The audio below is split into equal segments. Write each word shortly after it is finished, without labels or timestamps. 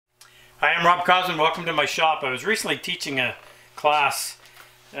Hi, I'm Rob Cosman. Welcome to my shop. I was recently teaching a class,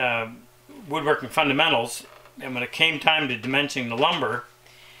 Woodworking Fundamentals, and when it came time to dimensioning the lumber,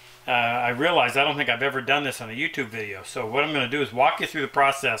 I realized I don't think I've ever done this on a YouTube video. So what I'm going to do is walk you through the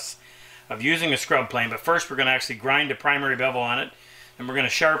process of using a scrub plane, but first we're going to actually grind a primary bevel on it, and we're going to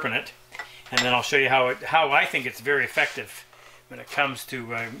sharpen it, and then I'll show you how I think it's very effective when it comes to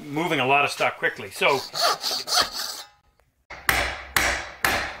moving a lot of stock quickly. So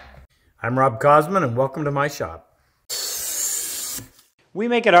I'm Rob Cosman, and welcome to my shop. We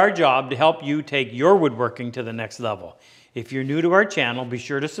make it our job to help you take your woodworking to the next level. If you're new to our channel, be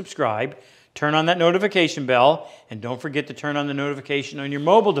sure to subscribe, turn on that notification bell, and don't forget to turn on the notification on your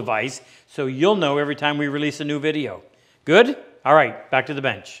mobile device so you'll know every time we release a new video. Good? All right, back to the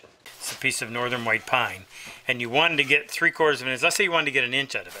bench. It's a piece of northern white pine, and you wanted to get 3/4 of an inch. Let's say you wanted to get an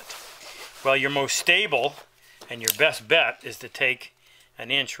inch out of it. Well, your most stable and your best bet is to take an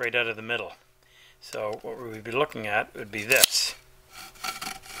inch right out of the middle. So what we would be looking at would be this.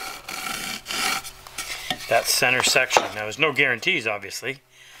 That center section. Now there's no guarantees obviously,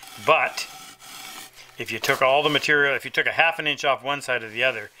 but if you took all the material, if you took a ½ an inch off one side or the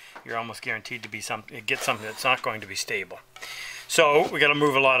other, you're almost guaranteed to get something that's not going to be stable. So we got to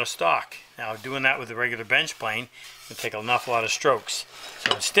move a lot of stock. Now doing that with the regular bench plane will take an awful lot of strokes.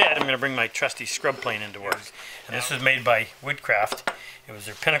 So instead I'm going to bring my trusty scrub plane into work. And this was made by Woodcraft. It was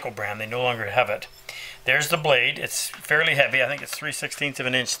their Pinnacle brand. They no longer have it. There's the blade. It's fairly heavy. I think it's 3/16 of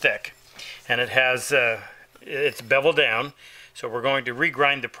an inch thick. And it has, it's beveled down. So we're going to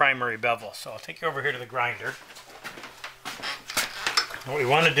regrind the primary bevel. So I'll take you over here to the grinder. What we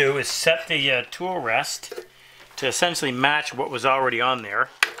want to do is set the tool rest to essentially match what was already on there.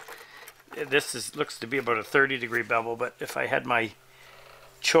 This looks to be about a 30-degree bevel, but if I had my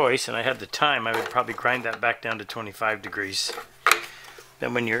choice and I had the time, I would probably grind that back down to 25 degrees.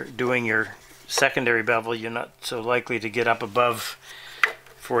 Then when you're doing your secondary bevel, you're not so likely to get up above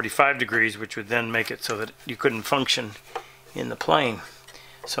 45 degrees, which would then make it so that you couldn't function in the plane.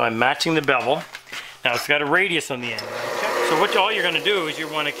 So I'm matching the bevel. Now it's got a radius on the end. So what all you're going to do is you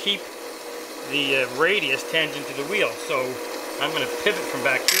want to keep the radius tangent to the wheel. So I'm going to pivot from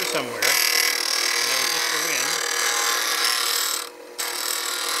back here somewhere.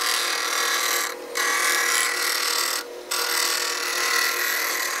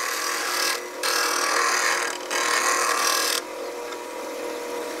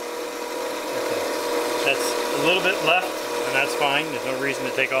 That's a little bit left, and that's fine. There's no reason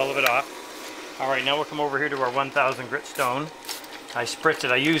to take all of it off. Alright, now we'll come over here to our 1000 grit stone. I spritz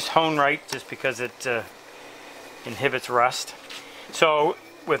it. I use Hone Right just because it inhibits rust. So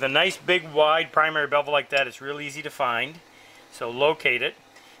with a nice big wide primary bevel like that, it's real easy to find. So locate it.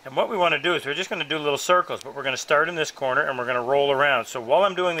 And what we want to do is we're just going to do little circles, but we're going to start in this corner and we're going to roll around. So while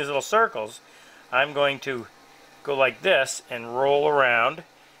I'm doing these little circles, I'm going to go like this and roll around,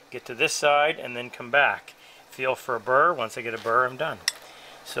 get to this side, and then come back. Feel for a burr. Once I get a burr, I'm done.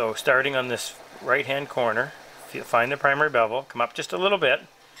 So starting on this right hand corner, find the primary bevel, come up just a little bit,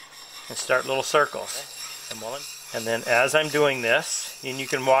 and start little circles. And then as I'm doing this, and you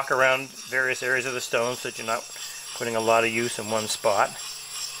can walk around various areas of the stone so that you're not putting a lot of use in one spot.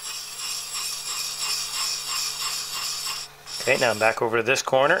 Okay, now I'm back over to this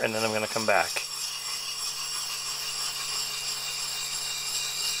corner, and then I'm going to come back.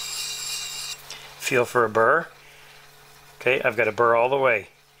 Feel for a burr. Okay, I've got a burr all the way.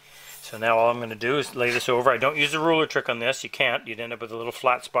 So now all I'm going to do is lay this over. I don't use the ruler trick on this. You can't. You'd end up with a little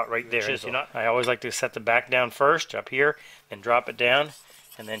flat spot right there. I always like to set the back down first, up here, then drop it down,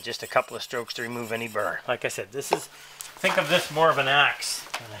 and then just a couple of strokes to remove any burr. Like I said, think of this more of an axe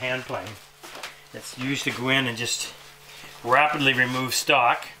than a hand plane. It's used to go in and just rapidly remove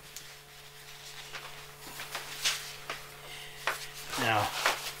stock. Now,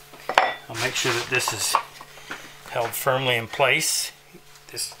 I'll make sure that this is held firmly in place.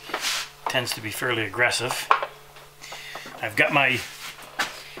 This tends to be fairly aggressive. I've got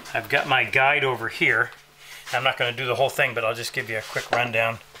my guide over here. I'm not going to do the whole thing, but I'll just give you a quick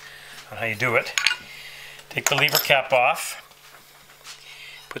rundown on how you do it. Take the lever cap off.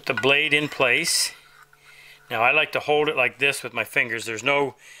 Put the blade in place. Now I like to hold it like this with my fingers. There's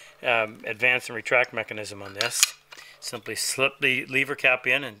no advance and retract mechanism on this. Simply slip the lever cap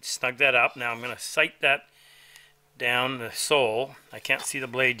in and snug that up. Now I'm going to sight that down the sole. I can't see the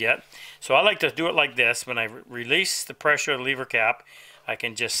blade yet. So I like to do it like this. When I release the pressure of the lever cap, I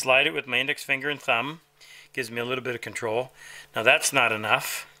can just slide it with my index finger and thumb. Gives me a little bit of control. Now that's not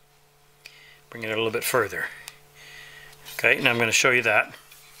enough. Bring it a little bit further. Okay, now I'm going to show you that.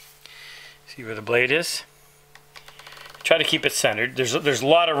 See where the blade is? Try to keep it centered. There's a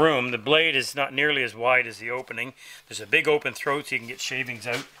lot of room. The blade is not nearly as wide as the opening. There's a big open throat so you can get shavings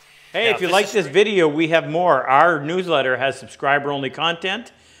out. Hey, now, if you like this video, we have more. Our newsletter has subscriber-only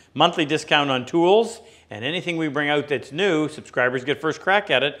content, monthly discount on tools, and anything we bring out that's new, subscribers get first crack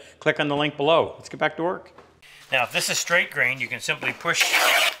at it. Click on the link below. Let's get back to work. Now, if this is straight grain, you can simply push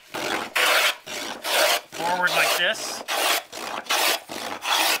forward like this.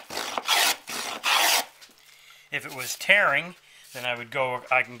 If it was tearing, then I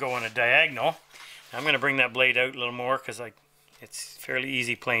can go on a diagonal. I'm going to bring that blade out a little more because it's fairly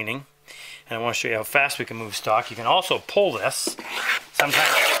easy planing. And I want to show you how fast we can move stock. You can also pull this. Sometimes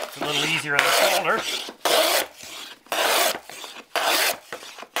it's a little easier on the shoulder.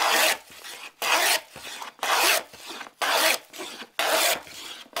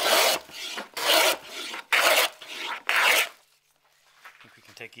 I think we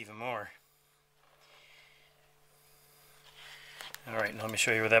can take even more. Alright, now let me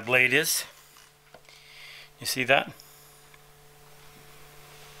show you where that blade is. You see that?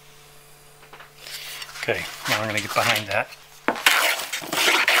 Okay, now I'm going to get behind that.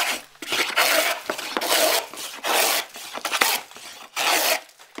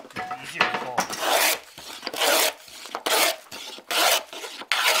 Easier to pull.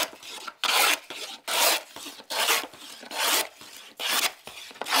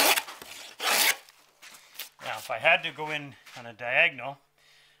 Now, if I had to go in on a diagonal,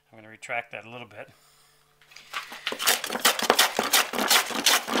 I'm going to retract that a little bit.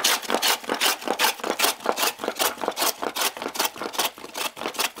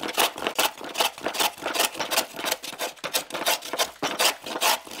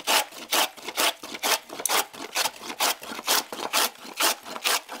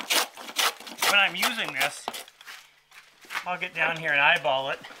 When I'm using this, I'll get down here and eyeball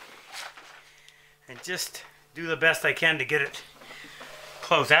it and just do the best I can to get it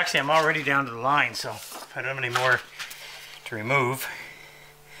close. Actually, I'm already down to the line, so I don't have any more to remove.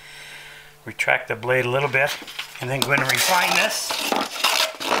 Retract the blade a little bit and then go in and refine this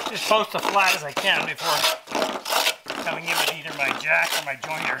as close to flat as I can before coming in with either my jack or my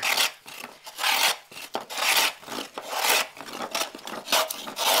jointer.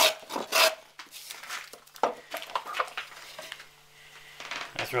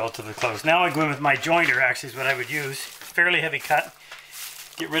 That's relatively close. Now I go in with my jointer, actually is what I would use. Fairly heavy cut.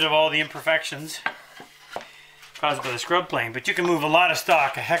 Get rid of all the imperfections caused by the scrub plane. But you can move a lot of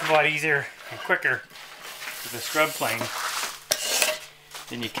stock a heck of a lot easier and quicker with the scrub plane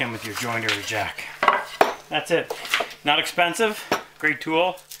than you can with your jointer or jack. That's it. Not expensive, great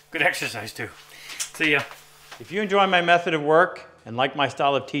tool, good exercise too. See ya. If you enjoy my method of work and like my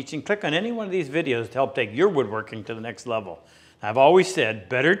style of teaching, click on any one of these videos to help take your woodworking to the next level. I've always said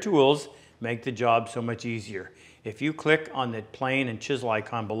better tools make the job so much easier. If you click on the plane and chisel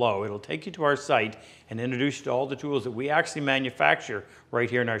icon below, it'll take you to our site and introduce you to all the tools that we actually manufacture right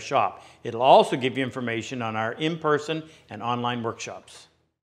here in our shop. It'll also give you information on our in-person and online workshops.